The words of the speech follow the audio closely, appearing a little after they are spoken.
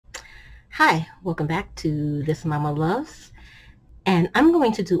Hi, welcome back to This Mama Loves, and I'm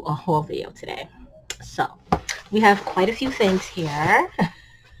going to do a haul video today. So, we have quite a few things here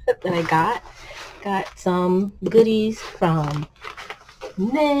that I got. Got some goodies from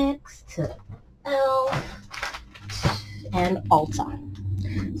NYX to E.L.F and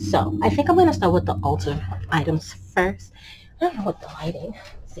Ulta. So, I think I'm going to start with the Ulta items first. I don't know what the lighting.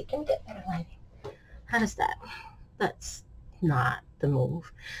 Let's see, can we get better lighting? How does that? That's not the move.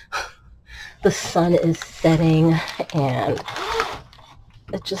 The sun is setting and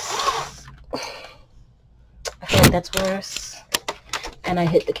it just, I feel like that's worse. And I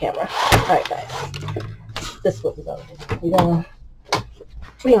hit the camera. Alright guys, this is what we're gonna do.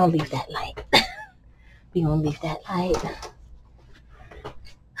 We're gonna leave that light. We're gonna leave that light.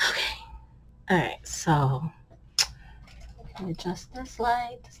 Okay. Alright, so let me adjust this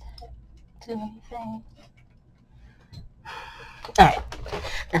light. Does that do anything? Alright,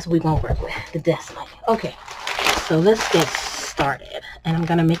 that's what we're going to work with, the desk light. Okay, so let's get started. And I'm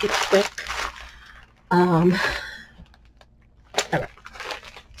going to make it quick. Alright,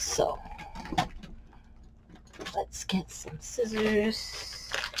 so let's get some scissors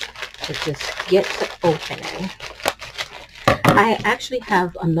to just get to opening. I actually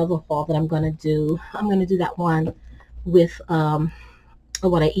have another haul that I'm going to do. I'm going to do that one with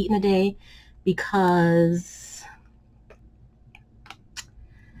what I eat in a day because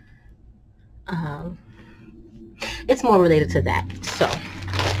it's more related to that. So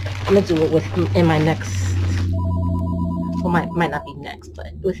I'm gonna do it with in my next, well, might not be next,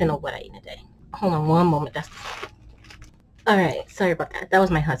 but within a what I eat in a day. Hold on one moment. That's all right. Sorry about that. That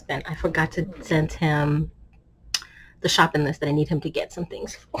was my husband. I forgot to send him the shopping list that I need him to get some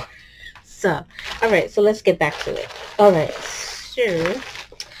things for. So all right, so let's get back to it. All right, sure.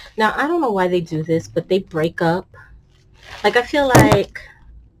 Now I don't know why they do this, but they break up. Like, I feel like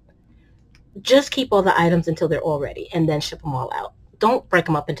just keep all the items until they're all ready and then ship them all out. Don't break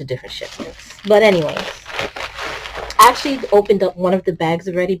them up into different shipments. But anyways, I actually opened up one of the bags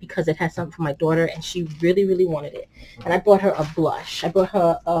already because it has something for my daughter and she really, really wanted it. And I bought her a blush. I bought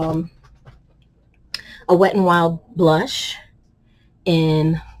her a Wet n Wild blush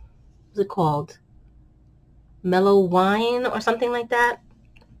in, what's it called? Mellow Wine or something like that.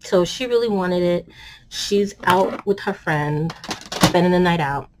 So she really wanted it. She's out with her friend, spending the night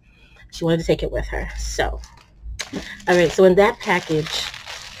out. She wanted to take it with her. So, all right. So in that package,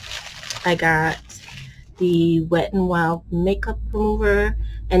 I got the Wet n Wild makeup remover,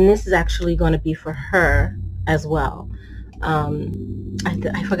 and this is actually going to be for her as well.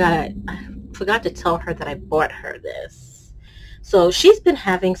 I forgot to tell her that I bought her this. So she's been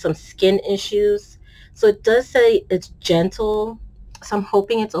having some skin issues. So it does say it's gentle. So I'm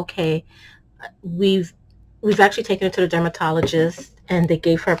hoping it's okay. We've actually taken her to the dermatologist and they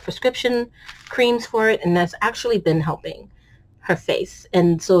gave her prescription creams for it, and that's actually been helping her face.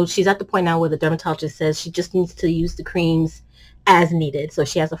 And so she's at the point now where the dermatologist says she just needs to use the creams as needed. So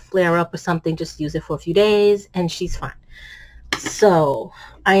she has a flare up or something, just use it for a few days and she's fine. So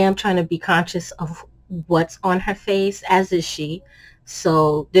I am trying to be conscious of what's on her face, as is she.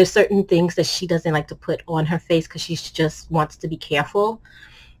 So there's certain things that she doesn't like to put on her face because she just wants to be careful.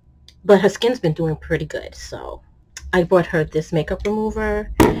 But her skin's been doing pretty good. So I bought her this makeup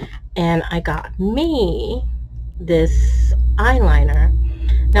remover and I got me this eyeliner.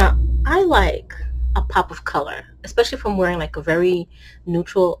 Now, I like a pop of color, especially if I'm wearing like a very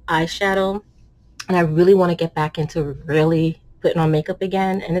neutral eyeshadow. And I really want to get back into really putting on makeup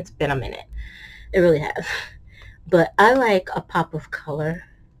again. And it's been a minute. It really has. But I like a pop of color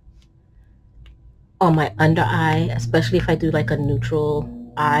on my under eye, especially if I do like a neutral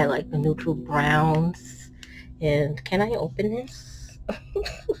eye, like the neutral browns. And can I open this?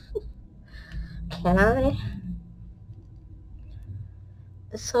 Can I?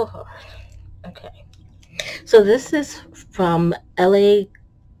 It's so hard. Okay. So this is from LA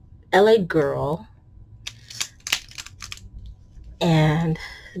Girl. And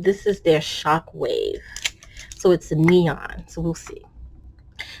this is their Shockwave. So it's a neon. So we'll see.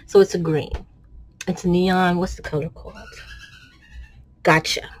 So it's a green. It's neon. What's the color called?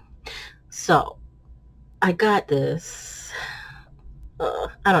 Gotcha. So I got this.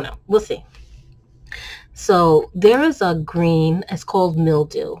 I don't know. We'll see. So there is a green. It's called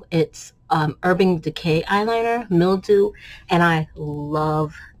Mildew. It's Urban Decay eyeliner, Mildew, and I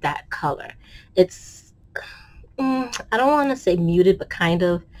love that color. It's I don't want to say muted, but kind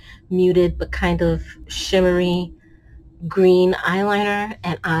of shimmery green eyeliner,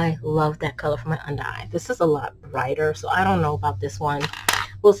 and I love that color for my under eye. This is a lot brighter, so I don't know about this one.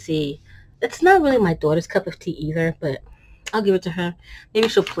 We'll see. It's not really my daughter's cup of tea either, but I'll give it to her. Maybe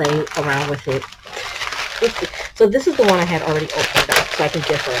she'll play around with it. So this is the one I had already opened up, so I can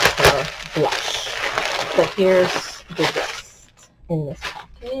give her her blush. But here's the rest in this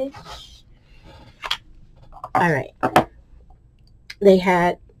package. All right. They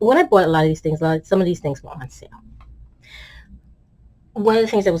had, when I bought a lot of these things, some of these things were on sale. One of the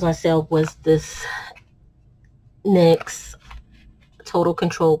things that was on sale was this NYX Total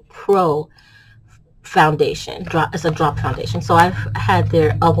Control Pro foundation. It's a drop foundation. So I've had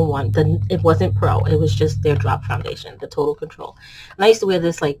their other one. It wasn't Pro. It was just their drop foundation, the Total Control. And I used to wear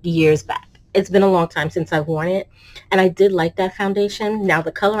this like years back. It's been a long time since I've worn it. And I did like that foundation. Now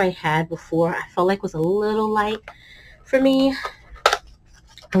the color I had before, I felt like was a little light for me.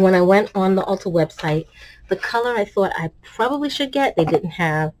 And when I went on the Ulta website, the color I thought I probably should get, they didn't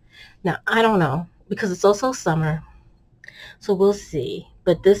have. Now, I don't know, because it's also summer. So we'll see.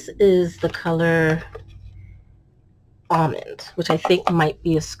 But this is the color Almond, which I think might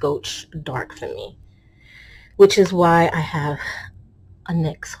be a scotch dark for me, which is why I have a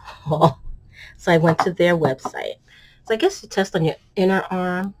NYX haul. So I went to their website. So I guess you test on your inner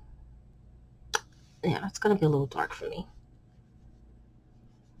arm. Yeah, it's going to be a little dark for me.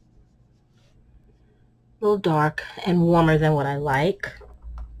 A little dark and warmer than what I like.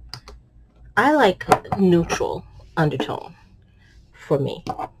 I like neutral undertone for me.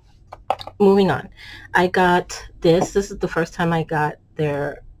 Moving on. I got this. This is the first time I got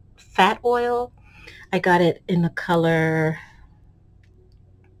their fat oil. I got it in the color,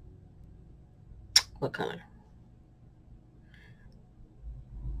 what color?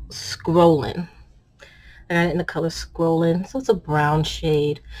 Scrolling. I got it in the color Scrolling. So it's a brown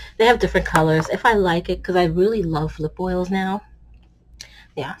shade. They have different colors. If I like it, because I really love lip oils now.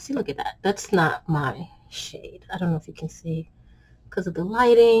 Yeah, see, look at that. That's not my shade. I don't know if you can see because of the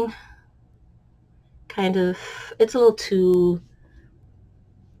lighting. Kind of, it's a little too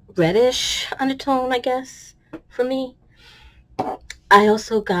reddish undertone, I guess, for me. I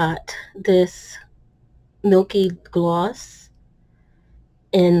also got this milky gloss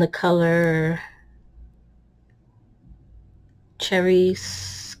in the color Cherry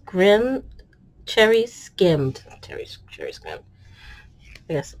Skimmed.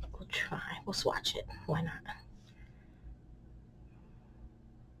 I guess we'll try. We'll swatch it. Why not?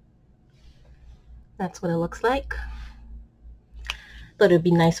 That's what it looks like. Thought it'd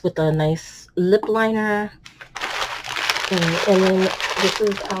be nice with a nice lip liner. And then this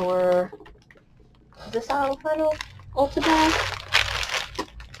is our final Ulta bag?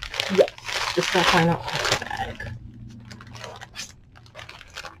 Yes, this is our final Ulta bag.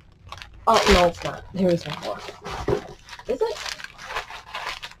 Oh, no, it's not. There is one more. Is it?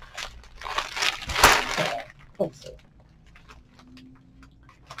 Okay, let's see.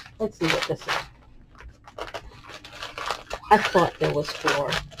 Let's see what this is. I thought there was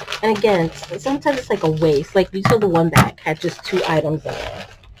 4. And again, sometimes it's like a waste. Like you saw the one bag had just 2 items in there.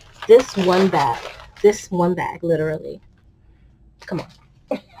 This one bag, literally. Come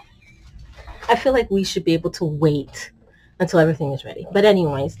on. I feel like we should be able to wait until everything is ready. But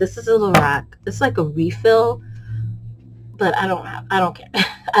anyways, this is a Lorac. It's like a refill, but I don't care.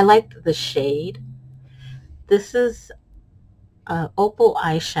 I like the shade. This is opal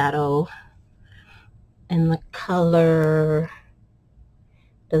eyeshadow in the color.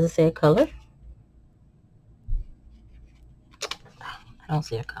 Does it say a color? I don't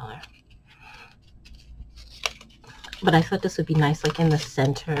see a color. But I thought this would be nice, like in the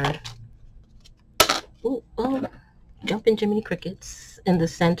center. Ooh, oh, jumping Jiminy Crickets. In the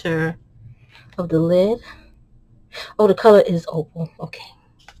center of the lid. Oh, the color is opal. Okay.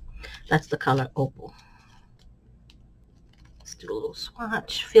 That's the color opal. Let's do a little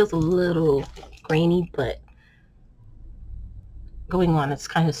swatch. Feels a little grainy, but going on, it's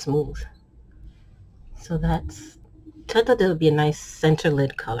kind of smooth. So I thought that would be a nice center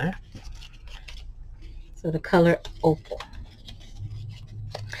lid color. So the color opal.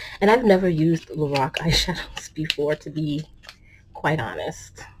 And I've never used Lorac eyeshadows before, to be quite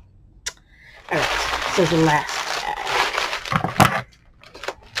honest. Alright, so the last bag.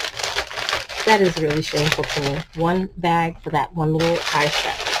 That is really shameful to me. One bag for that one little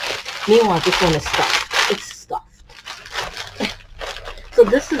eyeshadow. Meanwhile, this one is stuffed. It's stuffed. So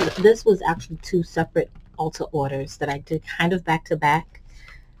this was actually 2 separate Ulta orders that I did kind of back to back.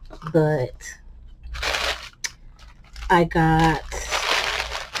 But I got,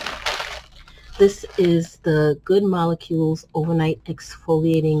 this is the Good Molecules Overnight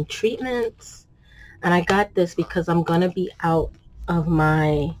Exfoliating Treatments. And I got this because I'm going to be out of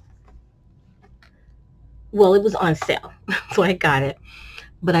my, well, it was on sale. So I got it.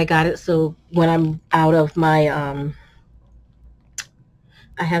 But I got it so when I'm out of my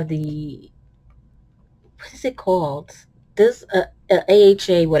I have the, what is it called? This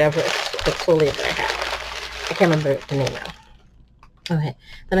AHA whatever exfoliator I have. I can't remember the name now. Okay,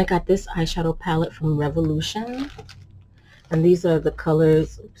 then I got this eyeshadow palette from Revolution, and these are the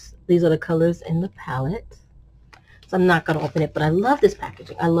colors. Oops, these are the colors in the palette. So I'm not gonna open it, but I love this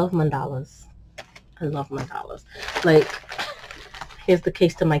packaging. I love mandalas. I love mandalas. Like, here's the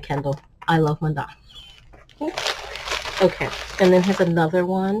case to my Kindle. I love mandalas. Okay, and then here's another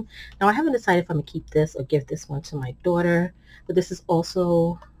one. Now I haven't decided if I'm gonna keep this or give this one to my daughter, but this is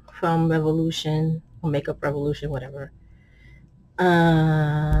also from Revolution or Makeup Revolution, whatever. Can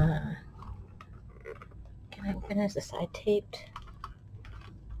I open it? Is the side taped?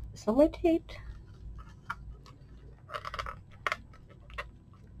 Somewhere taped?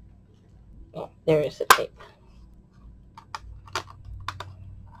 Oh, there is the tape.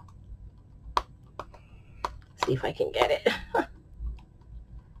 See if I can get it.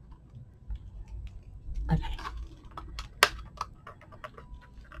 Okay.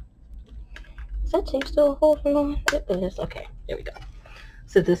 Is that tape still holding on? It is. Okay, there we go.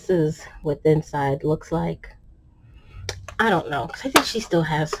 So this is what the inside looks like. I don't know, because I think she still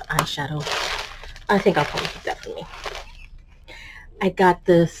has eyeshadow. I think I'll probably keep that for me. I got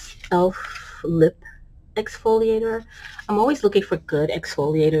this E.L.F. lip exfoliator. I'm always looking for good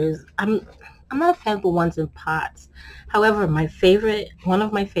exfoliators. I'm not a fan of the ones in pots. However, one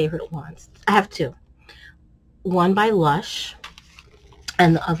of my favorite ones, I have two. One by Lush,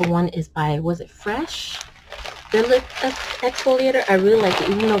 and the other one is by, was it Fresh? Their lip exfoliator. I really like it,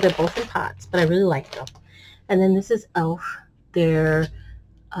 even though they're both in pots, but I really like them. And then this is E.L.F. Their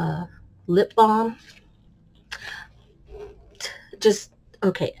lip balm. Just,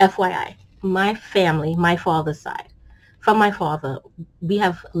 okay, FYI, my family, my father's side, from my father, we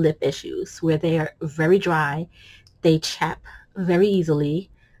have lip issues where they are very dry, they chap very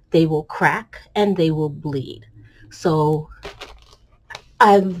easily, they will crack, and they will bleed. So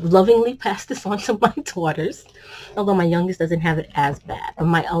I lovingly pass this on to my daughters, although my youngest doesn't have it as bad. But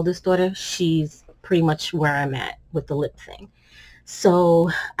my eldest daughter, she's pretty much where I'm at with the lip thing. So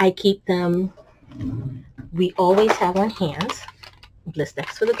I keep them, we always have on hand,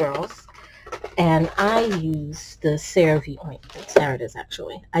 Blistex for the girls, and I use the CeraVe ointment. Sarah does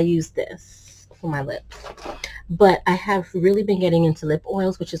actually. I use this for my lips. But I have really been getting into lip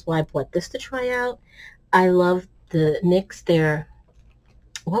oils, which is why I bought this to try out. I love the NYX, their,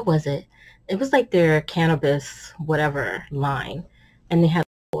 what was it? It was like their cannabis whatever line, and they have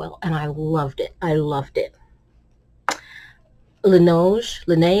oil, and I loved it. I loved it.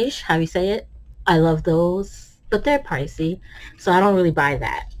 Laneige, how you say it? I love those, but they're pricey, so I don't really buy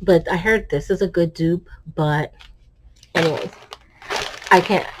that. But I heard this is a good dupe, but anyways, I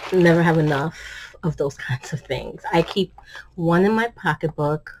can't never have enough of those kinds of things. I keep one in my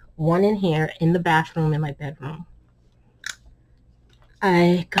pocketbook, one in here, in the bathroom, in my bedroom.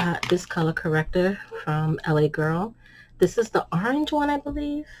 I got this color corrector from LA Girl. This is the orange one, I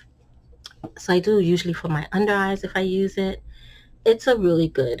believe. So I do usually for my under eyes if I use it. It's a really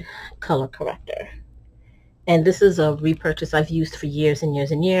good color corrector. And this is a repurchase I've used for years and years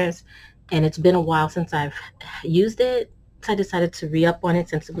and years. And it's been a while since I've used it. So I decided to re-up on it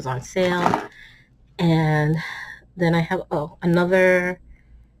since it was on sale. And then I have, another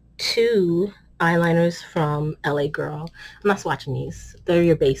two eyeliners from LA Girl. I'm not swatching these. They're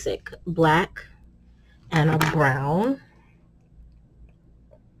your basic. Black and a brown.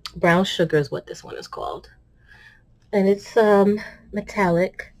 Brown Sugar is what this one is called. And it's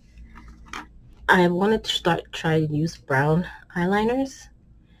metallic. I wanted to try to use brown eyeliners.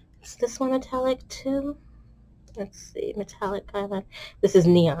 Is this one metallic too? Let's see, metallic eyeliner. This is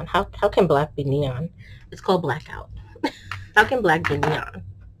neon. How can black be neon? It's called blackout. How can black be neon?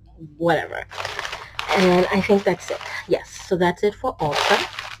 Whatever. And I think that's it. Yes, so that's it for Ulta.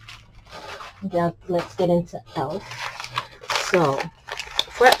 Now let's get into E.L.F. So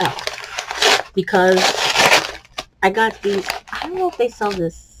for E.L.F, because I got these, I don't know if they sell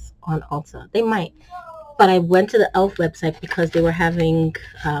this on Ulta. They might. But I went to the E.L.F website because they were having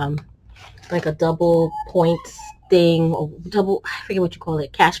like a double points thing, or double, I forget what you call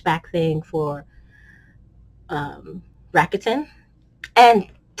it, cashback thing for Rakuten. And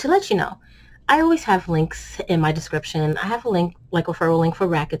to let you know, I always have links in my description. I have a link, like a referral link for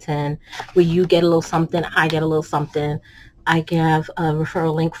Rakuten, where you get a little something, I get a little something. I have a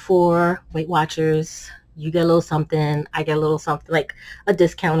referral link for Weight Watchers. You get a little something, I get a little something, like a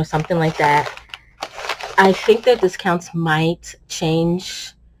discount or something like that. I think their discounts might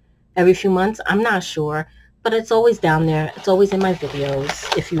change every few months. I'm not sure, but it's always down there. It's always in my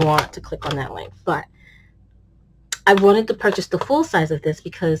videos if you want to click on that link. But I wanted to purchase the full size of this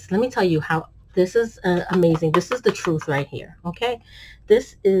because let me tell you how this is amazing. This is the truth right here, okay?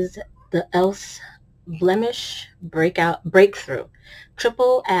 This is the E.L.F Blemish Breakthrough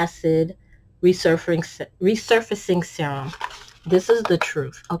Triple Acid Resurfacing Serum. This is the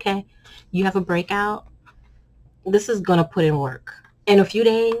truth, okay? You have a breakout, this is going to put in work. In a few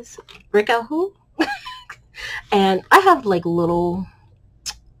days, breakout who? And I have like little,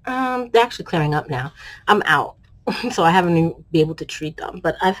 they're actually clearing up now. I'm out. So I haven't even been able to treat them.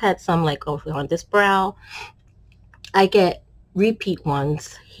 But I've had some like over on this brow. I get repeat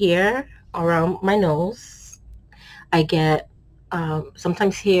ones here around my nose. I get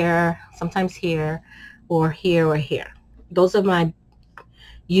sometimes here, or here, or here. Those are my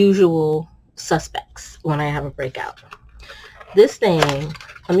usual suspects when I have a breakout. This thing,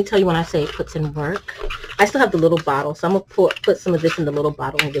 let me tell you when I say it puts in work. I still have the little bottle, so I'm going to put some of this in the little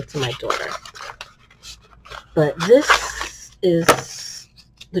bottle and give it to my daughter. But this is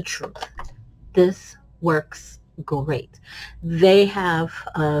the truth. This works great. They have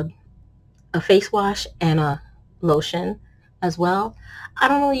a face wash and a lotion as well. I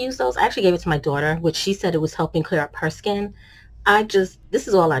don't really use those. I actually gave it to my daughter, which she said it was helping clear up her skin. This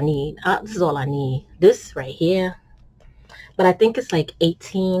is all I need. This is all I need. This right here. But I think it's like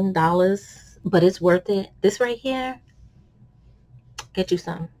 $18, but it's worth it. This right here, get you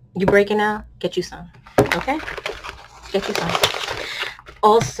some. You breaking out? Get you some. Okay? Get you some.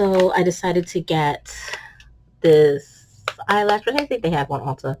 Also, I decided to get this eyelash. I think they have on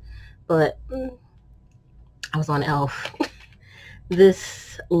Ulta, but I was on E.L.F.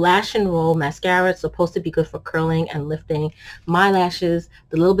 This Lash and Roll mascara is supposed to be good for curling and lifting my lashes.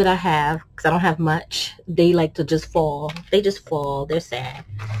 The little bit I have, because I don't have much, they like to just fall. They just fall. They're sad.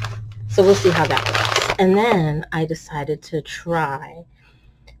 So we'll see how that works. And then I decided to try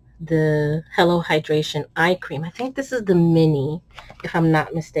the Hello Hydration Eye Cream. I think this is the mini, if I'm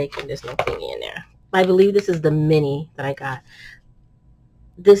not mistaken. There's no thingy in there. I believe this is the mini that I got.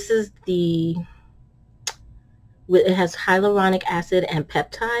 This is the... It has hyaluronic acid and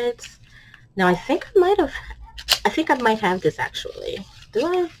peptides. Now I think I might have this actually. Do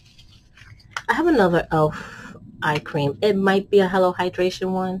I? I have another E.L.F. eye cream. It might be a Hello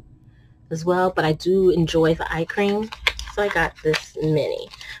Hydration one as well, but I do enjoy the eye cream. So I got this mini,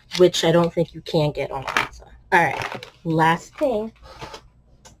 which I don't think you can get on Ulta. Alright, last thing.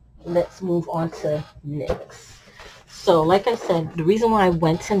 Let's move on to NYX. So like I said, the reason why I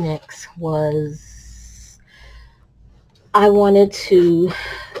went to NYX was I wanted to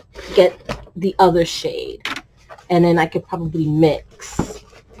get the other shade, and then I could probably mix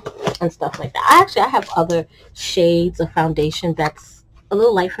and stuff like that. I have other shades of foundation that's a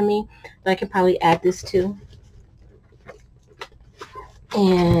little light for me that I could probably add this to.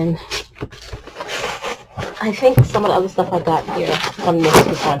 And I think some of the other stuff I got here from NYX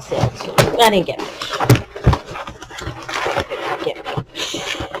was on sale too. I didn't get much.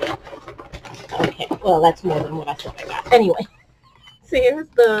 Okay, well that's more than what I thought I got. Anyway, so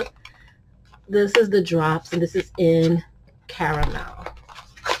this is the drops, and this is in caramel.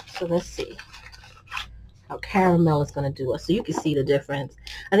 So let's see how caramel is going to do us. So you can see the difference.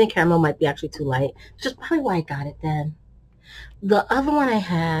 I think caramel might be actually too light, which is probably why I got it then. The other one I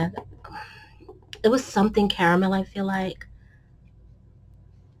had, it was something caramel, I feel like,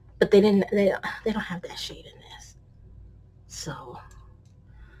 but they don't have that shade in this. So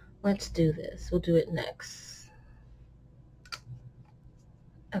let's do this. We'll do it next.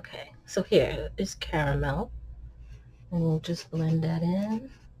 Okay, so here is caramel, and we'll just blend that in.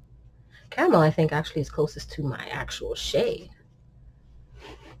 Caramel, I think, actually is closest to my actual shade.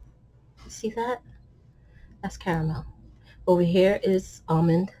 See that? That's caramel. Over here is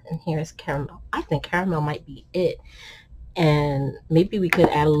almond, and here is caramel. I think caramel might be it, and maybe we could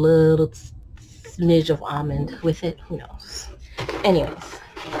add a little smidge of almond with it. Who knows? Anyways,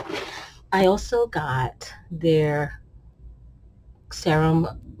 I also got their serum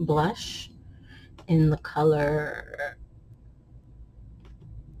blush in the color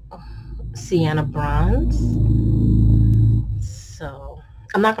Sienna Bronze. So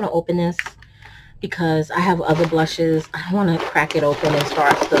I'm not going to open this because I have other blushes. I don't want to crack it open and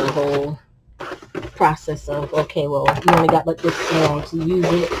start the whole process of, okay, well, you only got like this long to use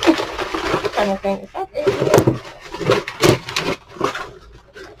it kind of thing.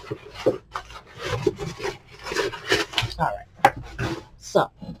 Alright.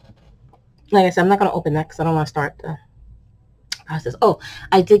 So, like I said, I'm not going to open that because I don't want to start the process. Oh,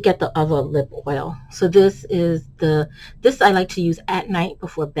 I did get the other lip oil. So this is this I like to use at night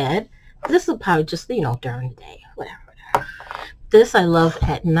before bed. This is probably just, you know, during the day, whatever. This I love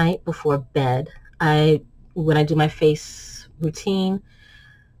at night before bed. I when I do my face routine,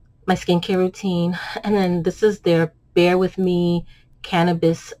 my skincare routine. And then this is their Bear With Me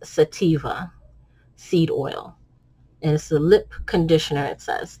Cannabis Sativa Seed Oil. And it's a lip conditioner, it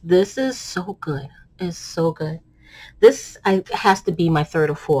says. This is so good. It's so good. This has to be my third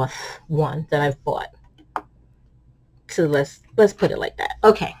or fourth one that I've bought. So let's put it like that.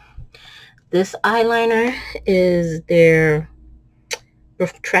 Okay. This eyeliner is their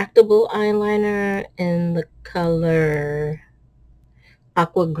retractable eyeliner in the color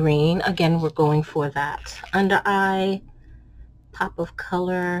aqua green. Again, we're going for that under eye pop of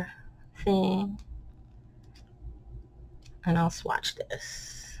color thing. And I'll swatch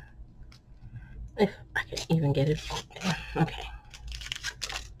this if I can even get it open. Okay.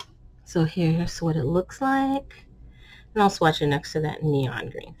 So here's what it looks like. And I'll swatch it next to that neon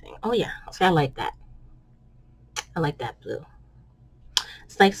green thing. Oh yeah, see, I like that. I like that blue.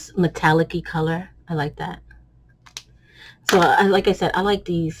 It's nice metallic-y color. I like that. So like I said, I like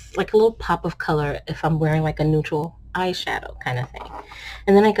these, like a little pop of color if I'm wearing like a neutral eyeshadow kind of thing.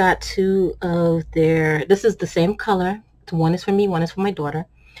 And then I got two of their, this is the same color. One is for me, one is for my daughter.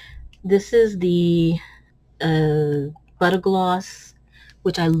 This is the Butter Gloss,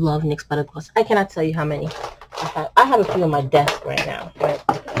 which I love NYX Butter Gloss. I cannot tell you how many. I have a few on my desk right now. Right?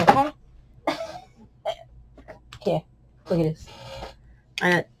 Okay. Here, look at this.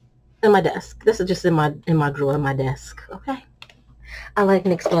 In my desk. This is just in my drawer in my desk. Okay. I like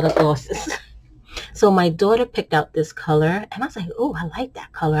NYX Butter Glosses. So my daughter picked out this color, and I was like, oh, I like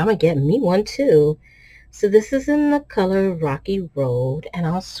that color. I'm gonna get me one too. So this is in the color Rocky Road, and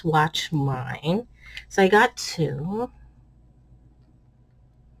I'll swatch mine. So I got two.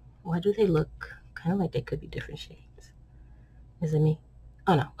 Why do they look kind of like they could be different shades? Is it me?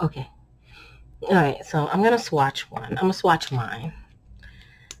 Oh no, okay. All right, so I'm gonna swatch one. I'm gonna swatch mine.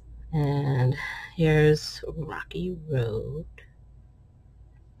 And here's Rocky Road.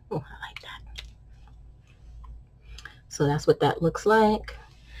 Oh, I like that. So that's what that looks like.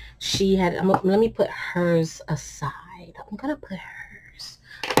 She had, let me put hers aside. I'm gonna put hers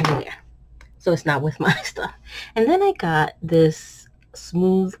over there, so it's not with my stuff. And then I got this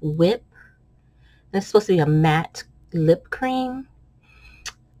Smooth Whip. This is supposed to be a matte lip cream.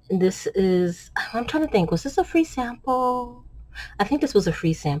 This is, I'm trying to think, was this a free sample? I think this was a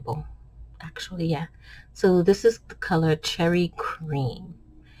free sample, actually, yeah. So this is the color Cherry Cream.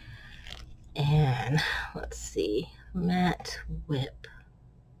 And let's see, Matte Whip,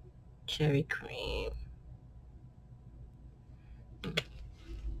 Cherry Cream.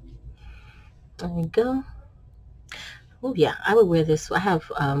 There we go. Oh yeah, I would wear this. I have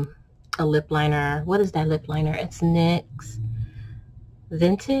a lip liner. What is that lip liner? It's NYX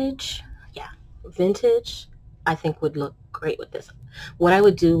Vintage. Yeah, Vintage. I think would look great with this. What I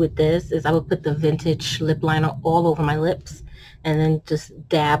would do with this is I would put the Vintage lip liner all over my lips and then just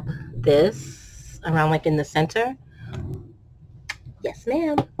dab this around like in the center. Yes,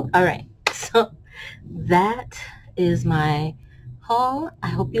 ma'am. All right, so that is my haul. I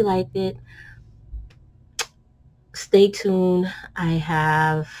hope you liked it. Stay tuned.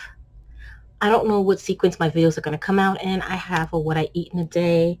 I don't know what sequence my videos are going to come out in. I have a what I eat in a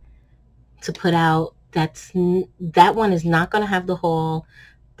day to put out. That one is not going to have the haul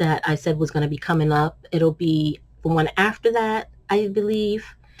that I said was going to be coming up. It'll be the one after that, I believe.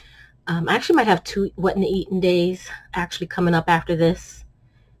 I actually might have two what in the eating days actually coming up after this,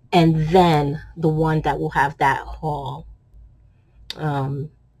 and then the one that will have that haul.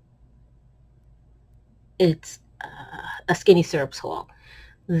 It's a Skinny Syrups haul.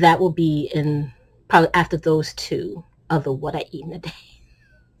 That will be in probably after those two of the what I eat in a day.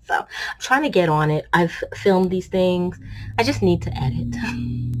 So I'm trying to get on it. I've filmed these things. I just need to edit.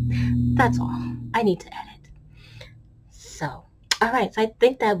 That's all. I need to edit. So, all right. So I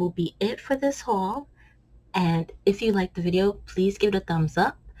think that will be it for this haul. And if you liked the video, please give it a thumbs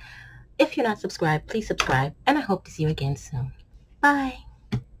up. If you're not subscribed, please subscribe. And I hope to see you again soon. Bye.